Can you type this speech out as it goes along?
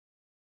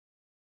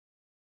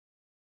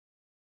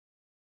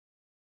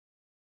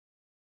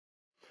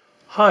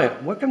Hi,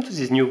 welcome to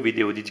this new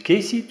video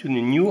dedicated to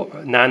the new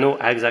nano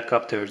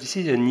hexacopter. This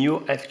is a new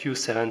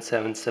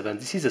FQ777.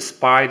 This is a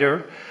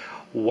Spider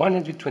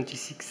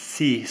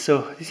 126C.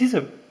 So this is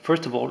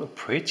first of all a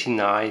pretty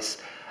nice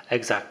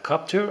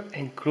hexacopter,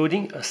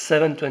 including a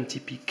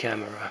 720p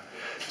camera.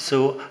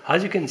 So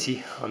as you can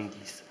see on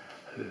these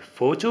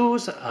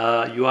photos,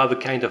 you have a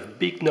kind of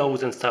big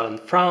nose installed in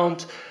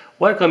front,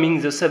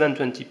 welcoming the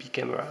 720p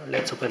camera.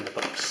 Let's open the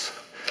box.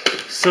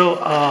 So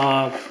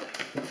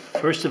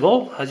first of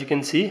all, as you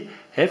can see,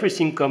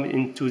 everything comes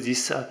into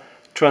this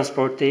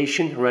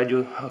transportation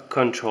radio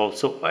control.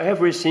 So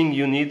everything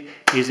you need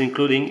is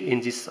including in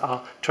this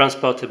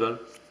transportable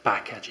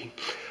packaging.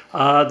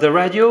 The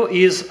radio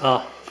is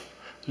a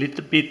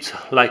little bit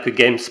like a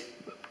games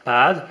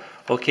pad,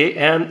 okay,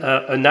 and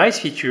a nice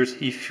feature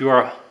if you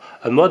are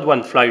a Mode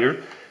 1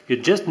 flyer, you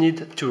just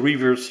need to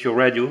reverse your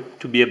radio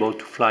to be able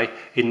to fly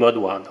in Mode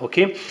 1,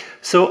 okay?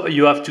 So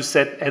you have to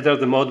set either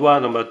the Mode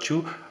 1 or Mode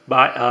 2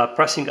 by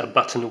pressing a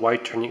button while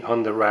turning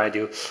on the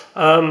radio.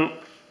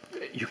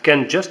 You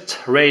can just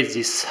raise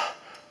this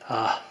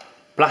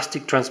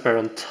plastic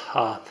transparent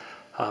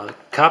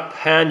cap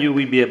and you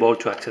will be able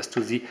to access to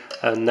the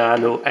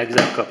nano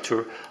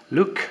hexacopter.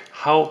 Look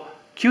how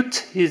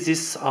cute is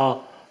this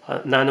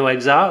nano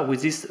hexa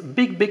with this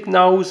big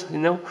nose, you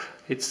know.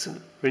 It's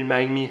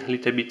remind me a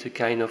little bit a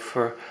kind of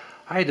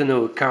I don't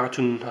know, a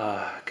cartoon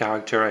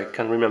character. I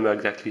can't remember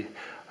exactly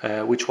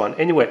which one.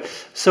 Anyway,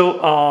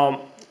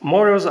 so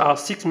motors are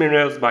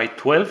 6mm by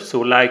 12,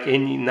 so like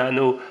any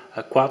nano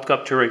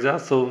quadcopter hexa,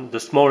 so the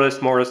smallest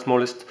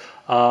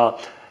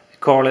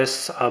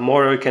coreless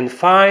motor you can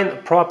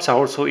find. Props are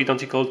also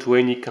identical to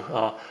any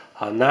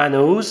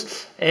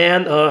nanos,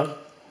 and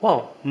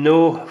well,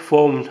 no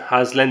foam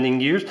has landing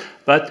gears.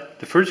 But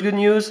the first good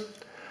news,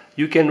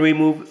 you can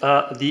remove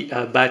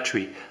the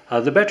battery.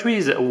 The battery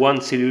is a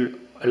 1 cellular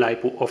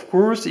LiPo, of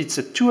course. It's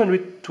a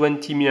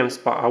 220 mAh,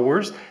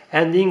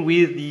 ending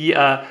with the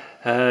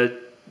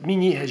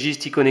mini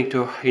GST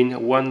connector in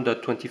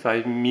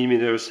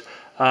 1.25mm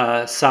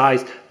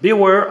size.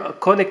 Beware,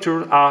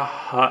 connectors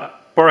are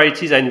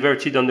polarities are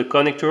inverted on the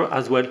connector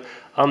as well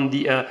on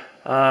the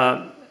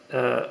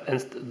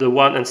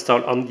one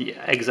installed on the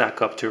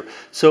hexacopter.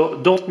 So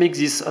don't mix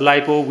this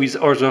LiPo with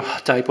other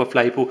type of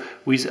LiPo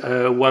with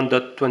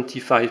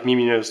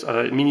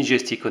 1.25mm mini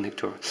GST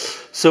connector.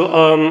 So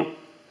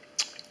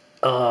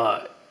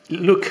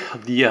look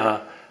at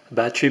the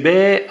battery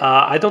bay.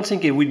 I don't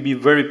think it would be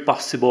very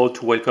possible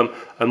to welcome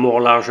a more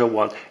larger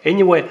one.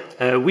 Anyway,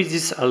 with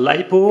this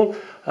LiPo,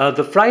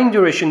 the flying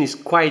duration is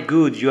quite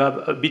good. You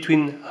have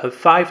between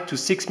 5 to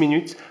 6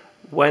 minutes.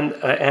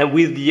 And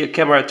with the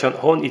camera turned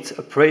on, it's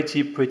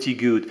pretty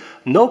good.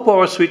 No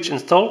power switch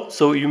installed,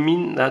 so you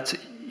mean that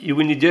you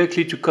will need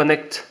directly to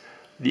connect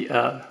the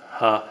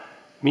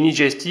mini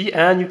GST,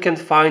 and you can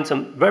find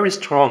some very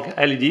strong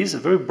LEDs,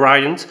 very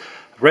brilliant,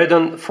 red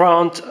on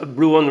front,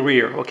 blue on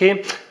rear.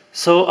 Okay,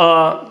 so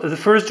the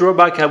first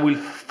drawback I will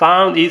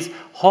find is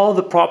all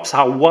the props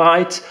are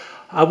white.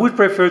 I would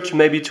prefer to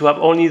maybe to have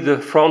only the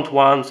front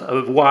ones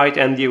of white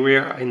and the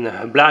rear in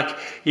black.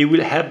 It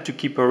will help to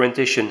keep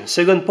orientation.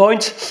 Second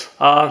point,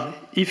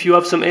 if you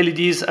have some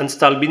LEDs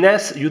installed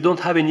beneath, you don't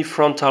have any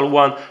frontal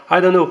one. I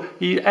don't know,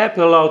 it helps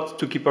a lot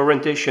to keep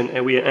orientation,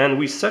 and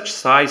with such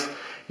size,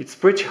 it's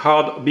pretty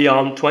hard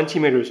beyond 20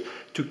 meters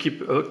to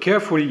keep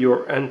carefully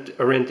your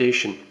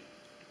orientation.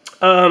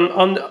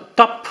 On the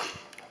top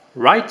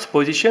right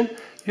position,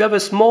 you have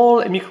a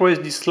small micro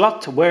SD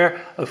slot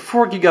where a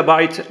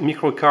 4GB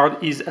micro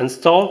card is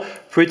installed.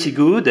 Pretty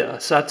good.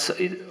 So that's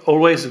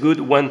always good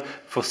when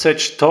for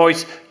such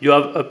toys you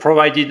have a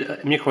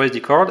provided micro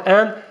SD card.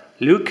 And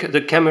look,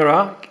 the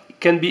camera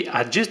can be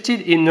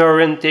adjusted in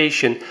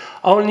orientation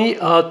only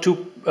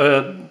to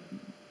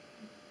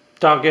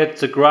target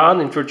the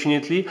ground.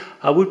 Unfortunately,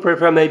 I would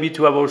prefer maybe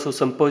to have also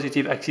some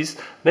positive axis.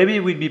 Maybe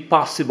it would be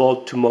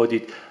possible to mod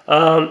it.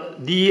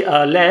 The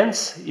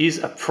lens is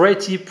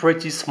pretty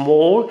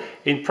small.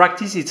 In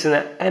practice, it's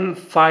an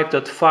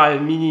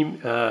M5.5 mini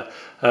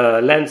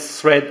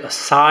lens thread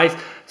size.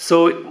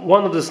 So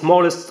one of the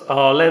smallest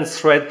lens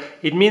thread.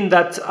 It means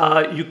that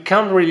you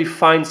can't really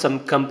find some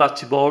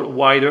compatible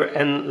wider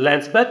end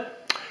lens,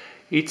 but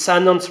it's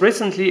announced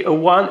recently a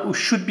one who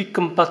should be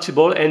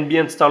compatible and be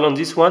installed on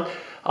this one.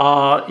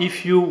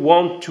 If you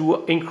want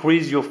to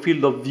increase your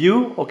field of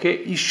view, okay,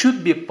 it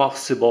should be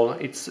possible.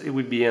 It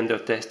will be under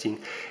testing.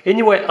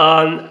 Anyway,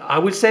 I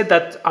will say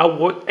that I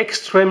was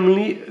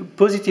extremely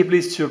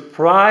positively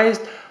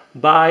surprised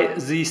by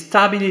the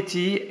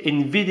stability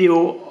in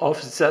video of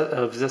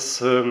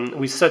this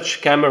with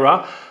such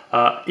camera.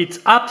 It's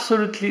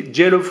absolutely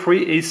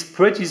jello-free. It's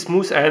pretty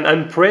smooth, and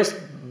I'm impressed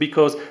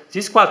because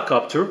this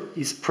quadcopter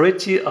is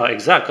pretty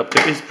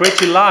hexacopter is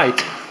pretty light.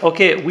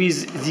 Okay,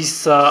 with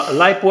this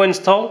LiPo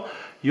install,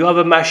 you have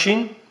a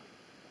machine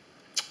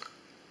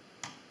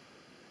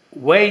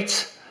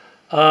weight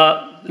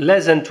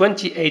less than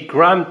 28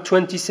 grams,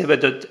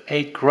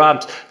 27.8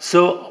 grams.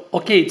 So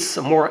okay, it's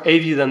more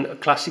heavy than a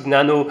classic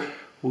nano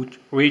would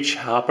reach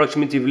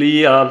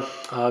approximately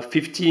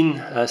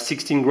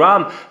 16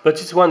 gram, but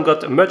this one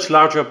got a much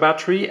larger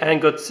battery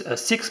and got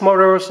 6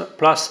 motors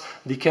plus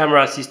the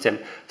camera system.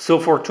 So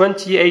for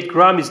 28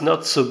 gram is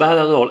not so bad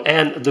at all,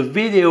 and the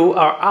video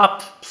are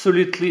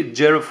absolutely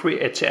jittery.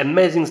 It's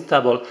amazing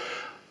stable.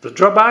 The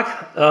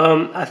drawback,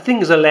 I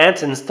think the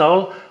lens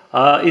installed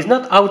is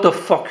not out of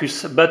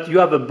focus, but you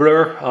have a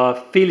blur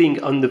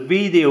feeling on the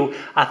video.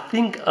 I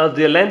think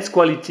the lens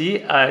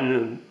quality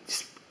and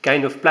this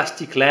kind of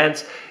plastic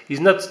lens is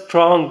not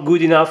strong,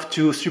 good enough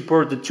to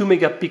support the 2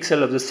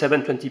 megapixel of the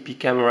 720p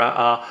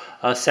camera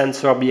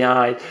sensor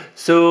behind.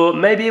 So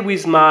maybe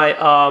with my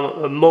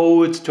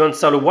mode to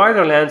install a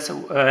wider lens,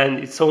 and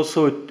it's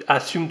also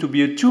assumed to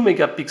be a 2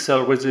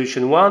 megapixel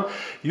resolution one,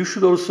 you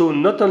should also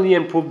not only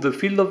improve the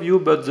field of view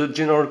but the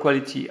general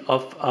quality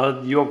of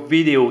your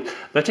video.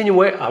 But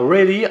anyway,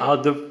 really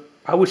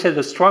I would say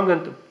the strong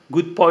and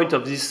good point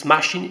of this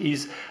machine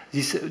is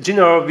this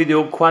general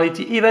video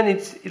quality. Even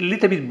it's a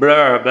little bit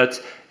blurred,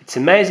 but it's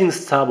amazing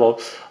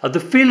stable. The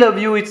field of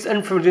view is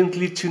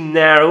unfortunately too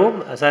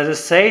narrow. As I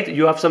said,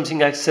 you have something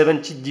like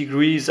 70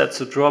 degrees.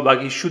 That's a drawback.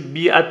 It should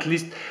be at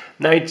least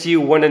 90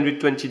 or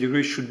 120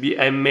 degrees. Should be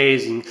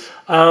amazing.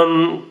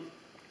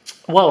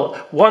 Well,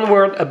 one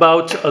word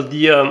about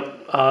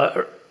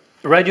the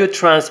radio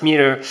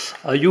transmitter.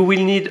 You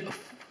will need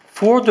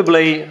 4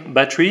 AA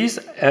batteries.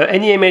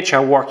 Any image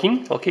are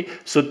working. Okay,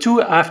 so 2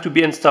 have to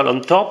be installed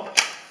on top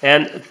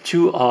and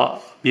 2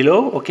 are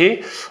below.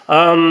 Okay,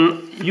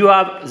 you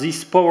have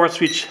this power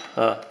switch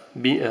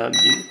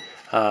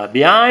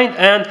behind,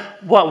 and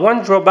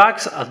one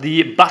drawback,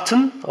 the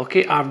button,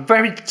 okay, are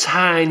very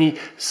tiny,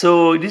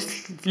 so it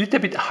is a little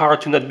bit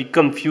hard to not be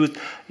confused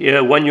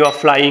when you are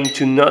flying,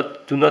 to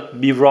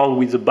not be wrong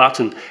with the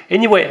button.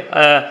 Anyway,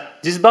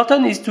 this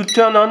button is to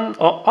turn on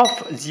or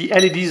off the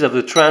LEDs of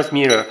the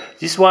transmitter.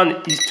 This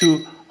one is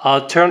to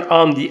turn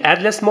on the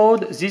headless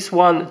mode. This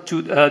one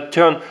to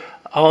turn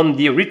on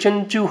the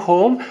return to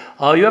home.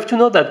 You have to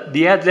know that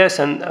the headless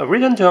and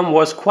return to home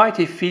was quite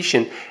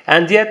efficient,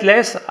 and the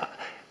headless,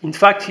 in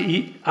fact,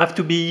 have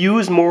to be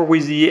used more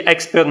with the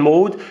expert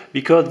mode,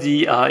 because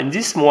in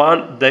this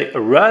one the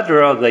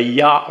rudder, the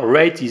yaw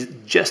rate is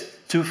just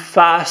too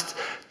fast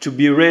to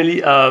be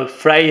really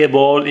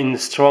flyable in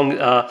strong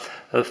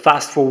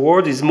fast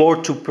forward. Is more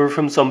to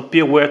perform some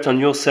pirouette on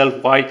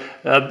yourself while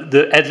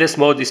the headless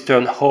mode is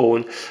turned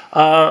on.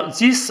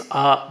 This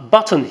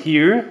button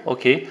here,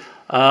 okay,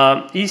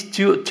 is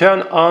to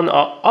turn on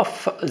or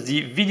off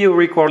the video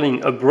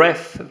recording. A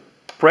brief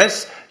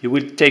press, you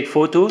will take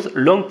photos,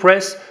 long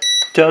press,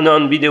 turn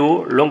on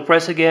video, long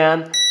press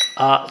again,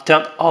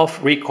 turn off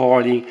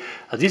recording.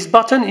 This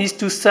button is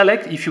to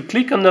select. If you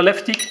click on the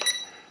left stick,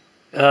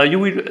 you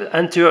will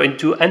enter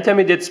into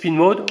intermediate speed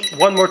mode.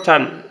 One more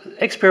time,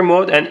 expert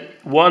mode, and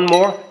one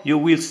more, you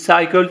will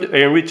cycle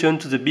and return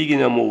to the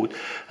beginner mode.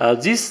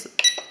 This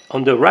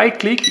on the right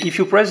click, if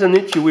you press on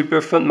it, you will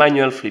perform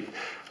manual flip.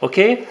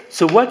 Okay,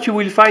 so what you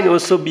will find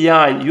also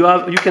behind,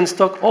 you can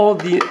stock all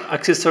the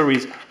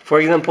accessories. For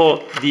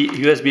example, the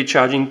USB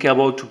charging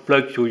cable to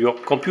plug to your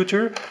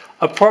computer,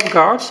 a prop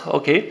guard,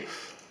 okay,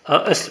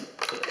 a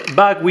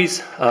bag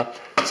with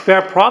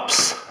spare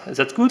props,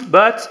 that's good,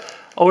 but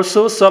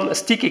also some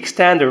stick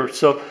extender.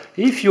 So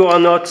if you are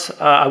not,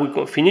 I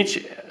will finish,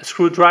 a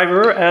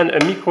screwdriver and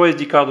a micro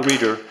SD card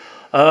reader.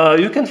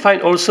 You can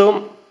find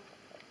also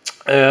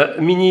a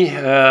mini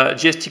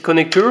GST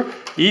connector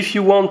if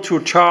you want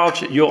to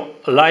charge your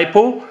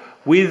LiPo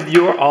with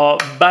your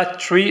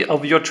battery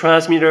of your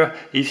transmitter.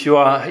 If you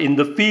are in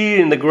the field,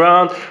 in the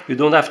ground, you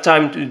don't have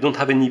time, you don't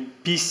have any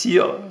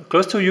PC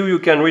close to you, you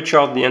can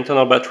recharge the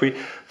internal battery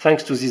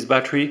thanks to this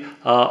battery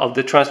of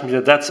the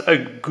transmitter. That's a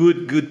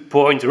good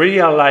point.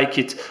 Really, I like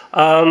it.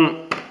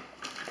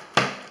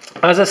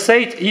 As I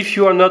said, if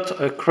you are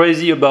not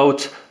crazy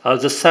about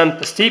the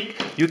SAMP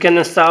stick, you can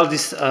install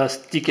this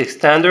stick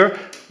extender.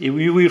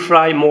 You will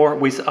fly more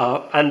with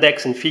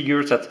index and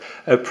figures. That's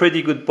a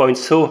pretty good point.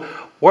 So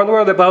one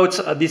word about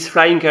this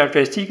flying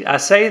characteristic. I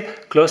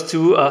said close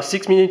to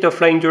 6 minutes of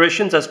flying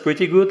duration. That's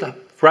pretty good.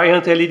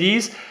 Brilliant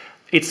LEDs.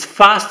 It's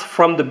fast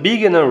from the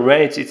beginner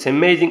rate. It's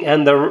amazing,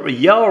 and the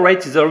yaw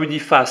rate is already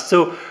fast.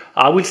 So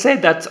I will say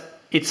that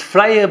it's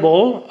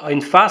flyable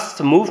in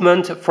fast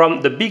movement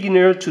from the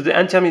beginner to the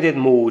intermediate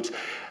mode.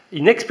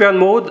 In expert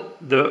mode,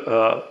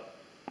 the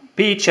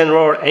pitch and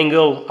roll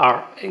angle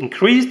are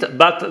increased,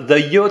 but the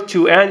yaw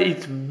to end,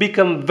 it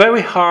becomes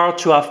very hard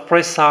to have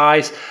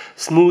precise,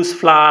 smooth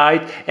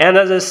flight. And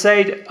as I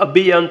said,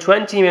 beyond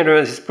 20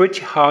 meters, it's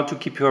pretty hard to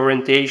keep your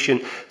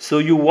orientation. So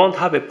you won't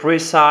have a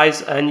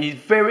precise, and it's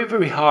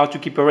very hard to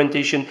keep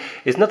orientation.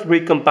 It's not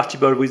really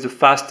compatible with the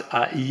fast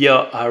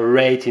yaw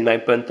rate in my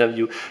point of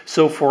view.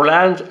 So for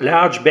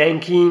large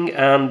banking,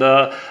 and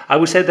I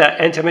would say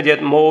that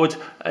intermediate mode,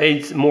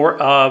 it's more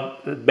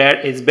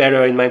it's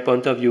better in my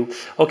point of view.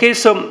 Okay,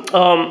 so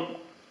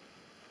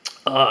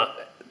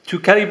to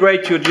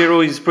calibrate your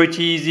gyro is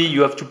pretty easy.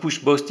 You have to push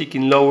both sticks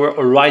in lower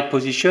or right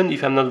position,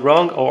 if I'm not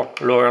wrong, or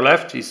lower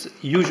left is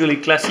usually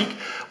classic.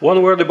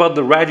 One word about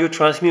the radio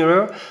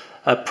transmitter.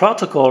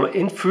 protocol,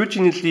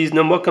 unfortunately, is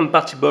no more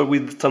compatible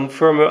with some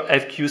firmware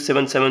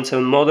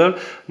FQ777 model,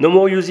 no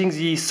more using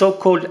the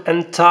so-called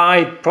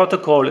untied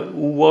protocol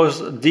who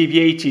was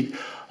deviated.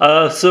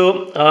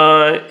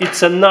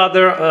 It's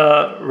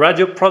another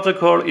radio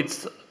protocol.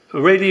 It's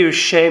really a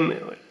shame.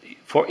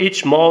 For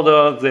each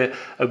model, the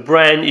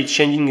brand is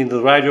changing in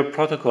the radio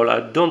protocol.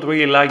 I don't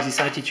really like this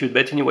attitude,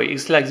 but anyway,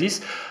 it's like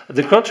this.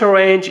 The control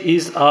range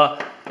is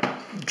a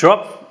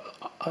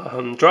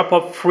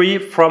drop-off free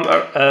from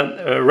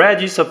a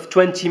radius of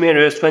 20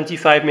 meters,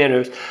 25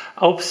 meters.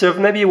 I observe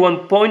maybe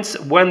one point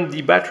when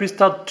the battery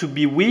starts to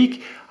be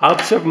weak. I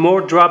observe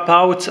more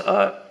dropout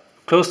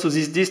close to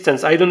this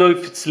distance. I don't know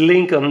if it's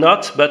linked or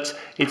not, but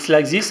it's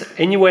like this.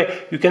 Anyway,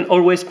 you can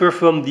always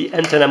perform the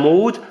antenna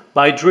mode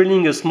by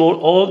drilling a small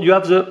hole. You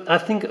have I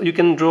think you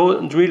can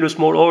drill a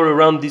small hole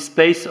around this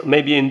space,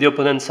 maybe in the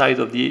opponent side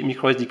of the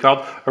micro SD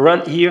card,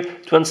 around here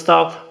to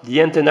install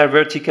the antenna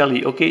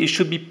vertically. Okay, it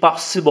should be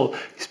possible.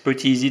 It's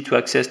pretty easy to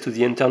access to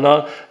the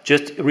internal.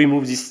 Just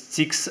remove these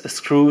 6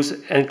 screws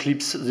and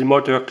clips the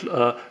motor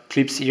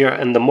clips here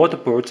and the motor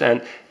ports,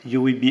 and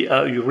you will be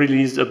you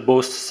release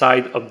both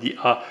sides of the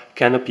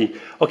canopy.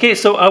 Okay,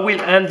 so I will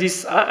end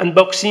this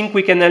unboxing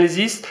quick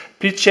analysis.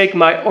 Please check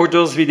my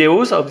orders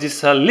videos of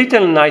this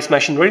little nice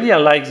machine. Really, I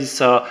like this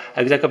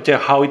hexacopter,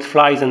 how it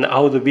flies and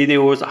how the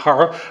videos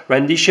are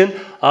rendition.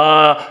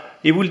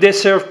 It will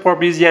deserve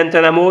probably the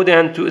antenna mode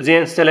and to the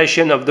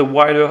installation of the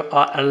wider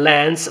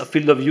lens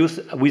field of view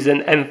with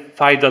an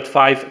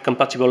M5.5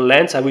 compatible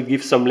lens. I will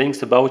give some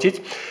links about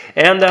it.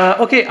 And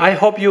okay, I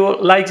hope you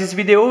like this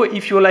video.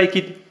 If you like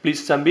it,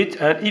 please thumb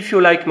it. And if you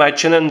like my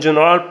channel in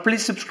general,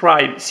 please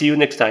subscribe. See you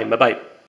next time. Bye-bye.